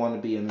why you want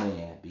to be a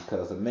man,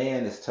 because a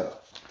man is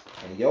tough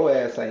and your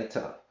ass ain't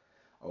tough.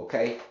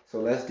 Okay, so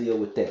let's deal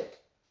with that.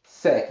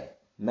 Second,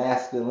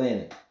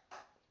 masculinity.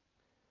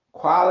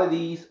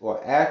 Qualities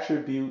or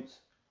attributes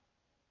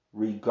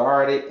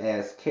regarded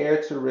as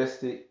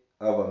characteristic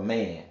of a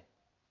man.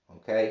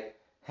 Okay,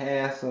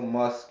 handsome,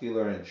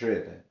 muscular, and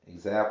driven.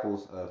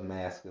 Examples of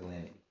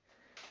masculinity.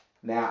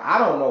 Now, I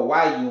don't know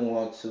why you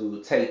want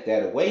to take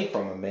that away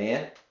from a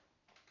man.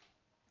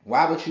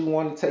 Why would you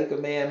want to take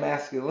a man's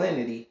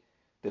masculinity,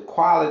 the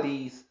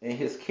qualities and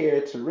his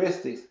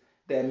characteristics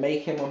that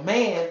make him a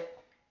man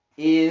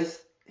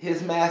is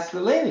his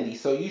masculinity.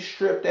 So you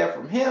strip that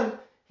from him,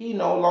 he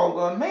no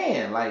longer a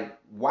man. Like,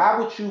 why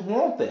would you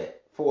want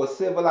that for a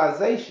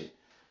civilization?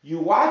 You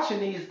watching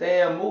these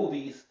damn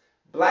movies,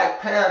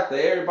 Black Panther,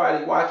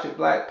 everybody watching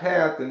Black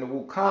Panther and the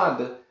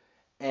Wakanda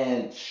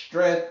and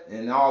strength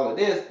and all of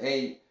this.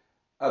 And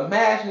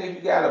imagine if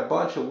you got a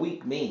bunch of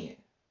weak men.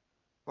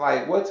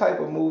 Like, what type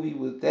of movie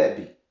would that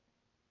be?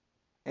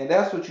 And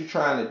that's what you're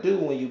trying to do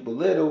when you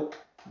belittle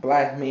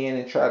black men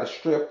and try to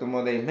strip them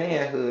of their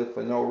manhood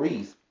for no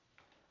reason.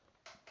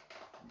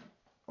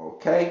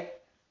 Okay?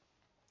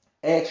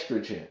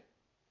 Estrogen.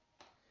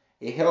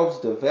 It helps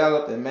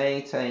develop and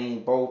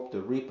maintain both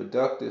the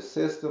reproductive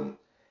system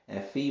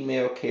and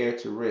female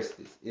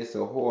characteristics. It's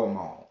a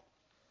hormone.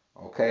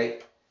 Okay?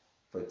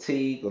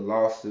 Fatigue or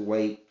loss of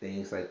weight,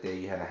 things like that.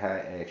 You have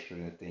high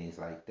estrogen and things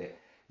like that.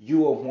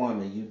 You a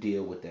woman, you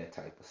deal with that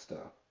type of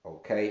stuff.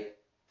 Okay?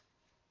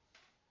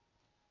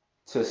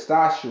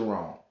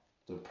 Testosterone,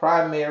 the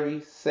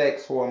primary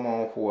sex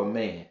hormone for a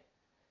man.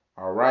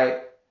 All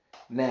right?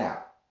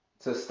 Now,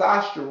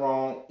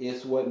 testosterone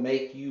is what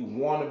make you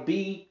want to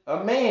be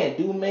a man,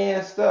 do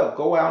man stuff,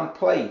 go out and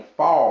play,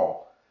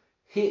 fall,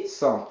 hit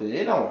something.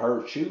 It don't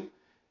hurt you.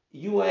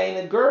 You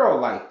ain't a girl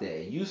like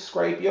that. You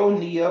scrape your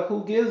knee up,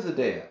 who gives a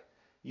damn?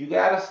 You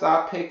got to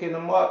stop picking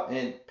them up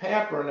and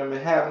pampering them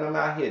and having them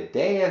out here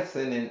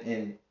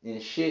dancing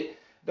and shit.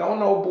 Don't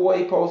no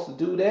boy supposed to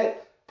do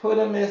that. Put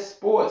them in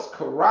sports,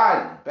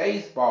 karate,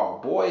 baseball,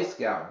 Boy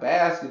Scout,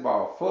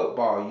 basketball,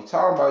 football. You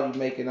talking about you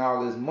making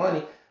all this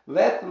money.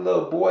 Let the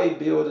little boy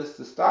build his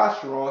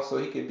testosterone so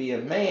he can be a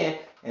man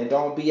and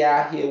don't be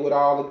out here with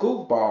all the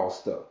goofball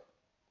stuff.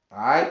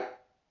 Alright?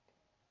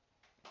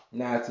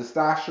 Now,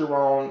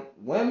 testosterone,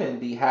 women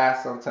be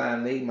high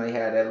sometimes. They might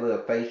have that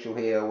little facial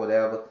hair or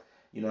whatever.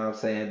 You know what I'm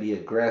saying? Be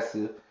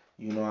aggressive.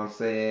 You know what I'm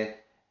saying?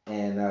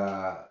 And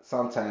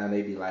sometimes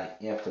they be like,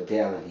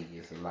 infidelity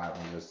is a lot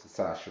when there's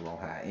testosterone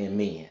high in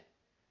men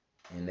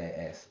in that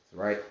essence,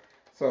 right?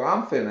 So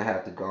I'm finna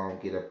have to go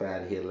and get up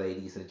out of here,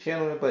 ladies and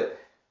gentlemen. But,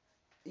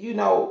 you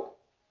know,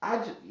 I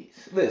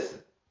just, listen,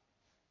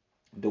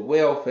 the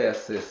welfare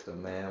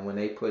system, man, when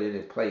they put it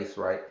in place,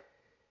 right?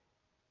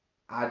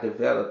 I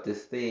developed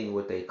this thing,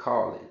 what they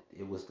call it.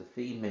 It was the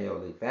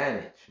female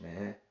advantage,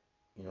 man.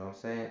 You know what I'm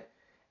saying?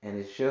 And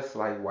it's just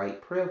like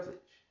white privilege.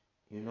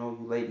 You know,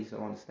 you ladies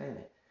don't understand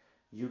it.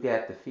 You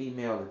got the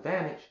female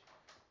advantage,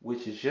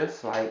 which is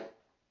just like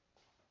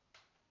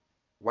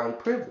white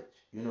privilege.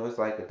 You know, it's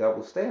like a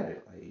double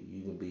standard. Like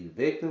you can be the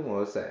victim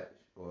or a savage.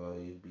 Or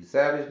you be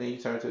savage, then you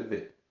turn to the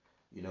victim.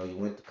 You know, you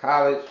went to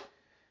college,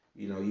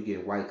 you know, you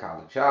get white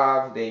collar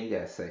jobs, then you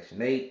got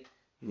Section 8,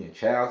 you get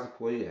child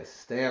support, you got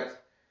stamps,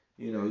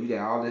 you know, you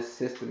got all this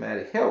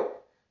systematic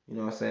help. You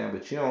know what I'm saying?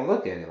 But you don't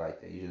look at it like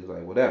that. You just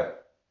like, whatever.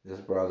 This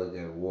brother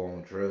got a war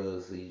on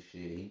drugs,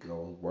 he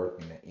goes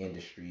work in the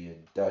industry,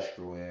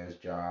 industrial ass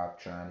job,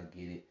 trying to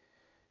get it.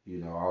 You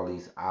know, all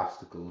these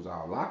obstacles.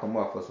 I'll lock him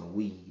up for some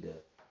weed.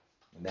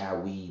 Now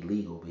weed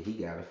legal, but he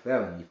got a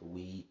felony for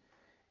weed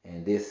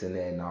and this and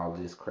that and all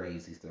this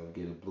crazy stuff.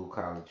 Get a blue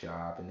collar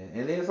job,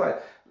 and it's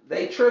like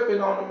they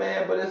tripping on the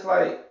man, but it's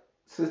like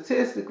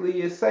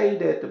statistically it say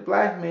that the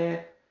black man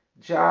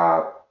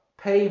job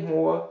pay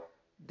more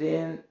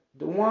than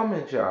the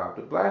woman job,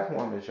 the black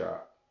woman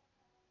job.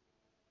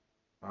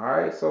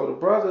 Alright, so the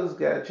brothers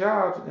got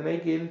jobs and they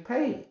getting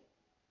paid.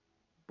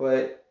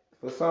 But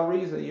for some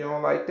reason you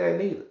don't like that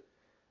neither.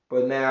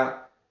 But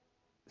now,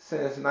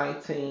 since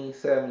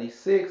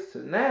 1976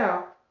 to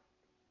now,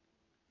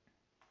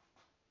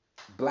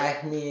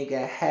 black men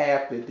got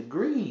half the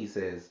degrees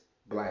as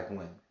black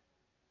women.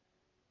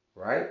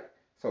 Right?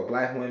 So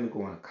black women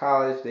going to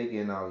college, they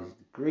getting all these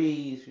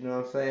degrees, you know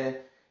what I'm saying?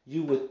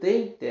 You would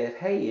think that,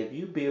 hey, if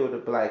you build a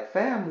black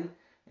family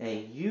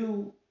and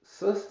you,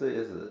 sister,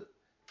 is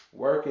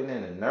working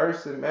in the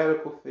nursing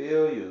medical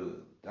field,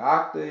 you a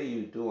doctor,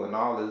 you doing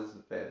all this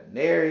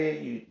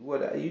veterinarian,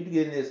 you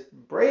getting this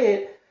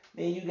bread,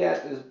 then you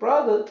got this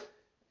brother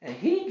and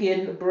he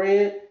getting the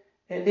bread,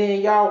 and then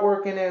y'all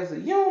working as a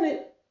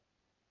unit.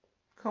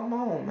 Come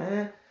on,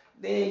 man.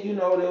 Then, you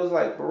know, there was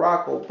like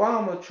Barack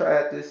Obama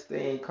tried this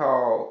thing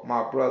called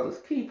My Brother's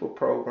Keeper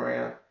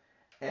program,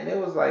 and it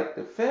was like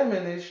the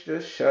feminists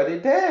just shut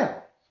it down.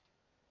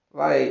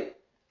 Like,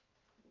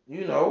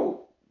 you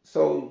know,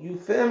 so you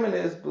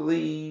feminists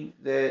believe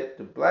that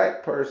the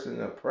black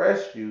person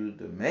oppressed you,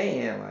 the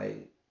man,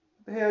 like,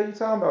 what the hell are you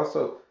talking about?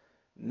 So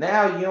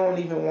now you don't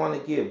even want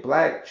to give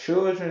black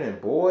children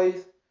and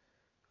boys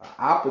an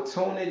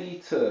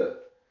opportunity to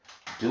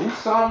do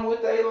something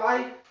with their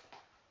life?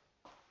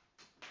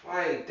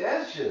 Like,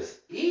 that's just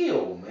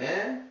ill,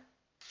 man.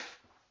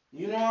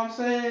 You know what I'm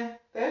saying?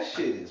 That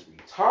shit is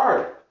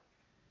retarded.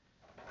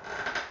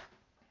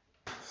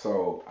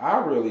 So, I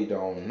really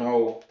don't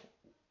know.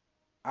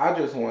 I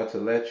just want to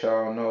let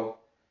y'all know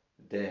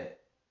that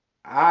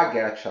I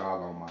got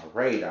y'all on my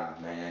radar,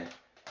 man.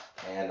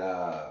 And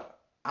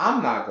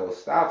I'm not going to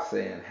stop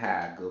saying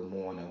hi, good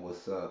morning,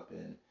 what's up,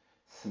 and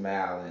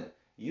smiling.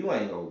 You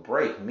ain't going to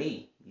break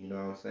me. You know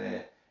what I'm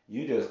saying?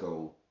 You just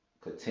go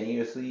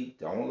continuously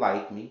don't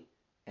like me,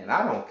 and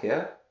I don't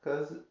care,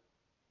 because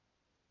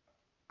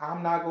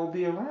I'm not going to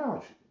be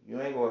around you.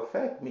 You ain't going to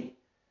affect me.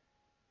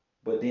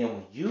 But then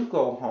when you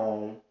go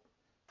home,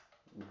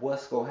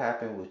 what's going to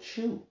happen with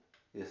you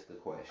is the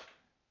question.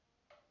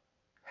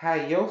 How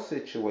your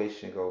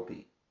situation going to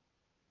be?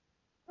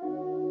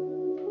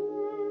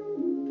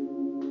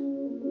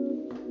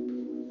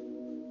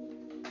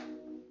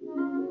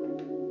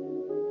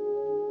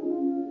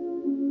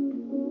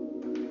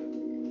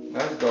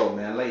 Let's go,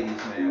 man.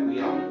 Ladies, man,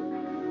 we on.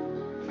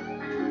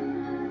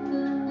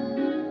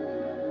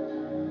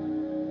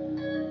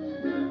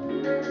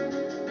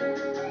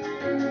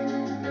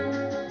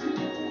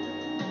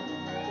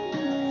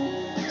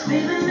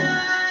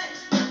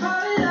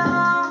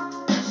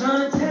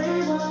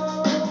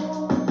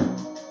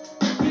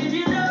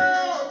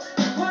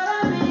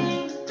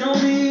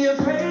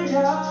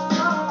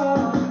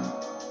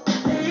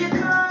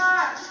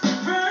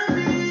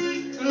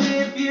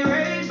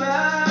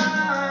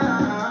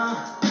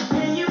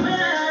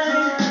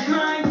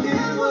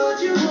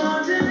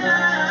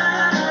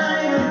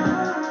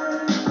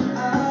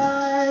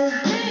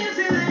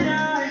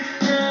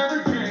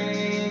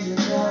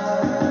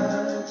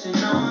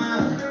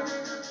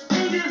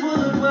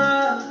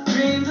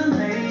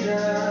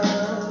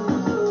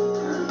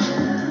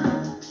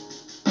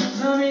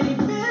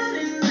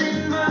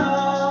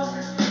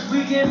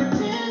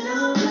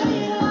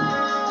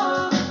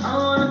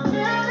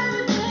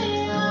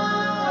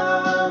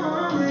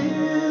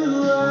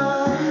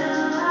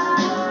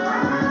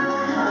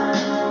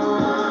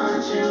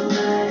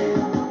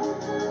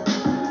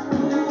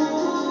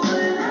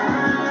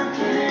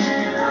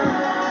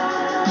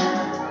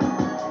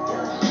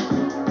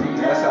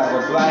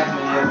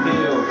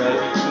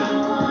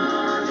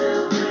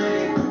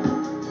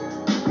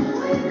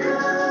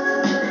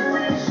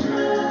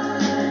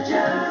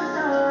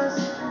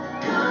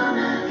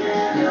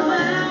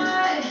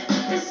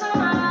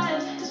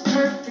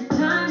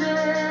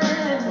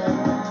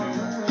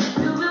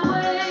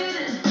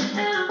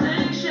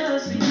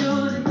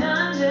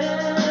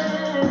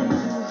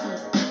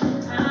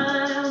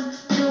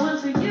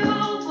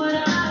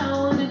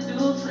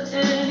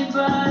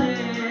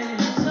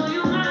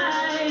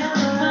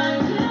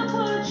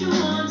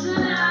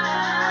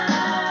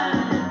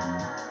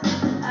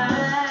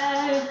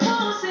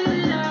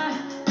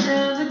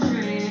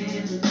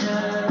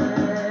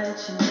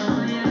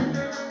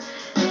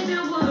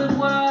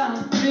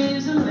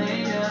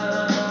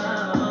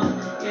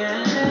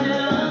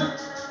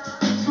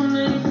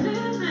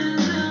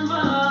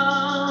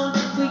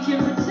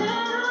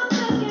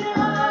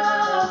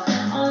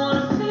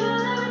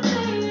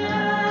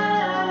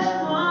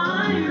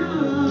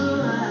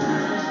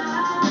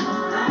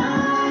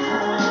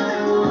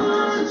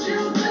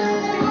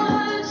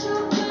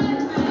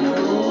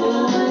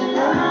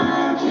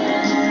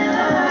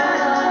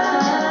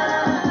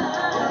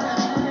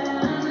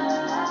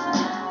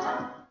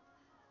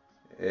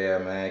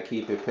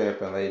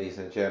 pimping, ladies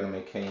and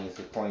gentlemen, kings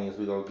and queens.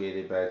 We gonna get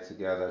it back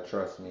together.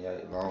 Trust me,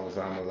 as long as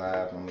I'm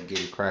alive, I'm gonna get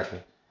it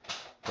cracking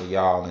for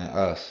y'all and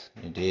us.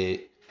 You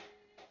did.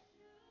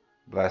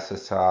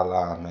 Blessings to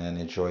Allah, man.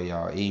 Enjoy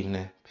y'all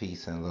evening.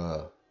 Peace and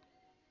love.